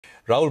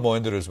Rahul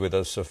Mohindar is with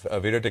us of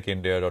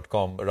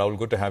ViraTechIndia.com. Rahul,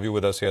 good to have you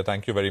with us here.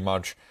 Thank you very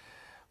much.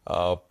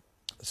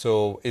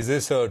 So is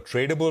this a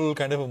tradable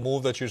kind of a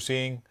move that you're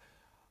seeing?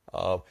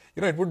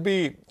 It would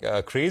be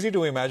crazy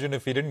to imagine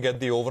if we didn't get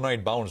the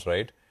overnight bounce,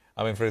 right?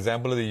 I mean, for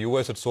example, in the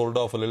US, it sold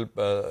off a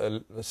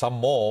little, some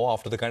more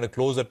after the kind of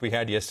close that we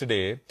had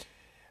yesterday.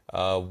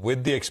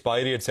 With the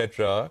expiry,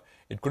 etc.,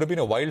 it could have been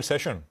a wild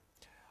session.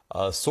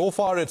 So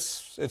far,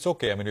 it's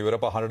okay. I mean, we were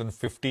up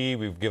 150.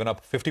 We've given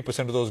up 50%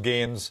 of those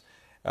gains,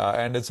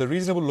 and it's a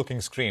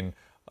reasonable-looking screen.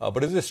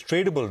 But is this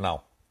tradable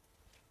now?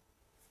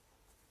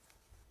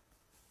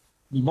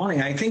 Good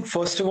morning. I think,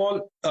 first of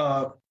all,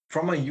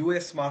 from a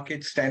US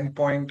market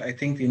standpoint, I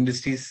think the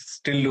indices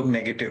still look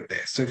negative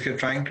there. So if you're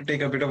trying to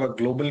take a bit of a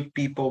global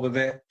peep over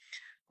there,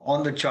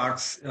 on the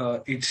charts,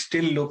 it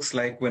still looks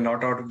like we're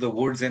not out of the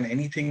woods, and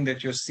anything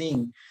that you're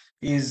seeing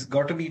is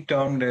got to be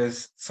termed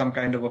as some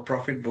kind of a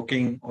profit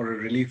booking or a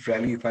relief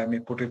rally, if I may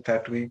put it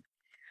that way.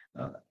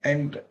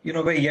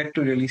 We're yet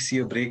to really see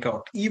a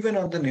breakout. Even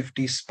on the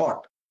Nifty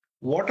spot,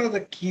 what are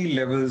the key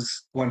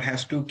levels one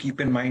has to keep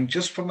in mind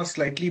just from a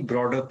slightly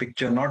broader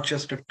picture, not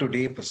just a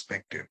today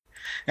perspective?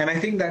 And I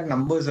think that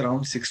number is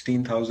around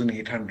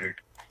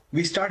 16,800.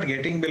 We start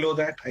getting below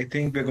that, I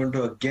think we're going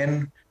to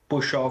again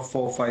push off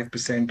 4 or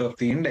 5% of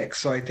the index.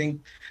 So I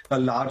think a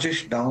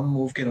largest down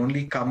move can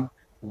only come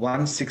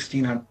once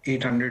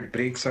 16,800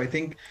 breaks. So I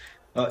think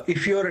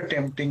if you're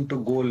attempting to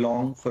go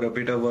long for a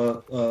bit of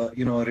a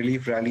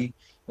relief rally,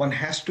 one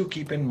has to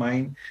keep in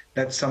mind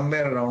that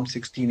somewhere around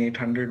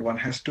 16,800, one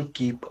has to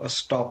keep a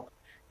stop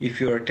if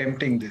you're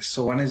attempting this.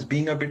 So one is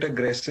being a bit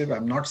aggressive.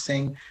 I'm not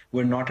saying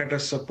we're not at a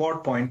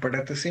support point, but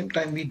at the same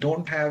time, we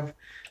don't have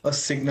a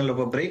signal of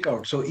a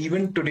breakout. So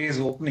even today's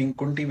opening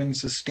couldn't even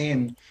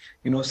sustain,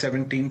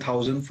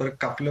 17,000 for a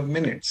couple of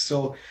minutes.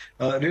 So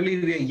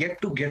really, we are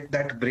yet to get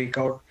that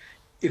breakout.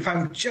 If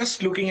I'm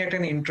just looking at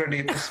an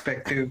intraday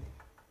perspective,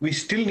 we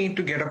still need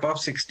to get above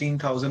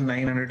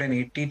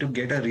 16,980 to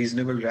get a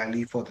reasonable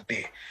rally for the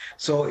day.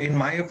 So in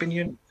my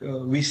opinion,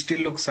 we still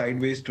look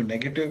sideways to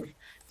negative,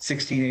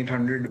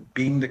 16,800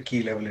 being the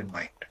key level in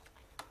mind.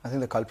 I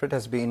think the culprit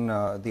has been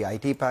the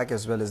IT pack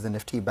as well as the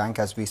Nifty Bank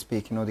as we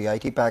speak. The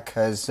IT pack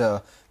has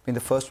been the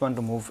first one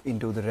to move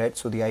into the red.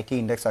 So the IT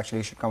index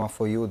actually should come up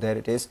for you. There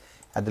it is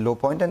at the low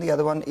point. And the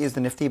other one is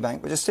the Nifty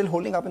Bank, which is still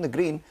holding up in the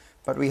green.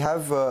 But we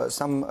have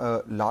some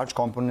large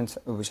components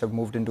which have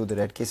moved into the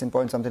red. Case in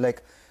point, something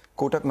like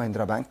Kotak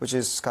Mahindra Bank, which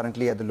is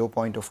currently at the low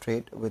point of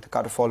trade with a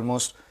cut of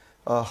almost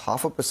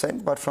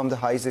 0.5%, but from the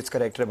highs it's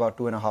corrected about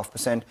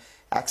 2.5%.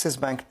 Axis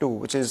Bank too,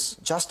 which is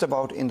just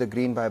about in the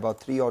green by about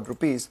 3 odd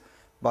rupees,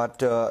 but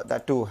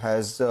that too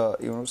has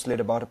slid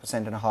about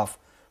 1.5%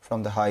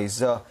 from the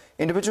highs.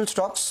 Individual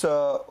stocks,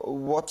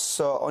 what's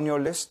on your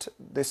list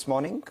this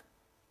morning?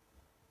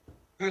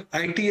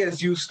 IT,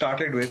 as you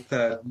started with,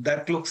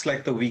 that looks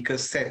like the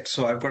weakest set.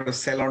 So I've got to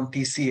sell on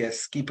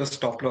TCS, keep a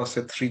stop loss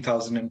at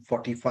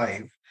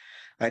 3,045.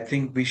 I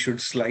think we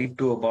should slide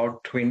to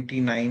about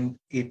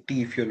 29.80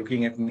 if you're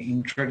looking at an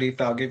intraday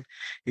target.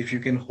 If you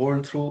can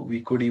hold through,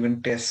 we could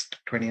even test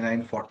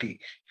 29.40.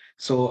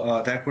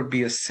 So that would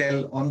be a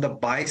sell. On the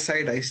buy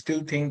side, I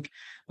still think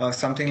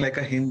something like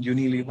a Hind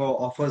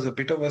Unilever offers a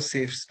bit of a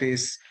safe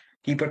space.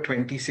 Keep a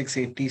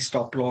 26.80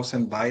 stop loss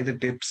and buy the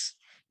dips.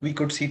 We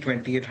could see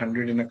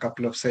 2,800 in a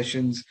couple of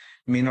sessions,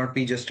 may not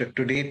be just a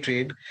today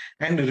trade.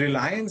 And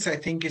Reliance, I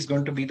think, is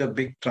going to be the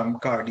big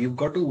trump card. You've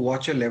got to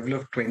watch a level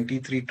of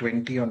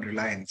 23.20 on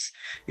Reliance.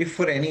 If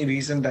for any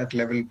reason that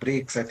level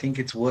breaks, I think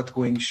it's worth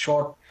going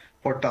short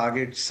for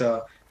targets,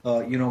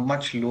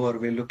 much lower.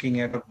 We're looking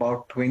at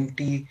about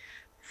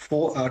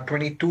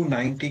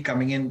 22.90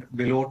 coming in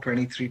below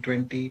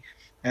 23.20.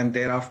 And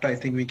thereafter, I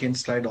think we can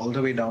slide all the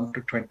way down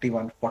to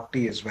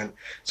 21.40 as well.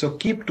 So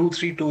keep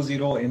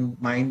 2320 in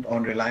mind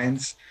on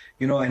Reliance.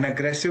 An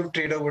aggressive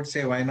trader would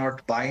say, why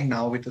not buy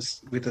now with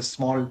a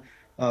small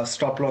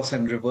stop loss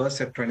and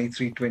reverse at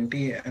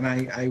 23.20? And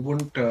I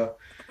wouldn't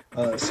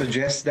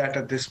suggest that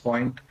at this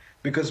point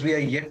because we are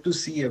yet to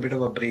see a bit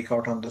of a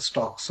breakout on the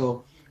stock.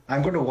 So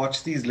I'm going to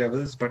watch these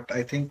levels, but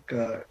I think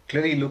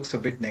clearly looks a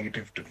bit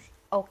negative to me.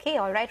 Okay,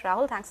 all right,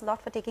 Rahul, thanks a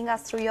lot for taking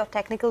us through your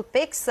technical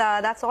picks.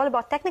 That's all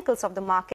about technicals of the market.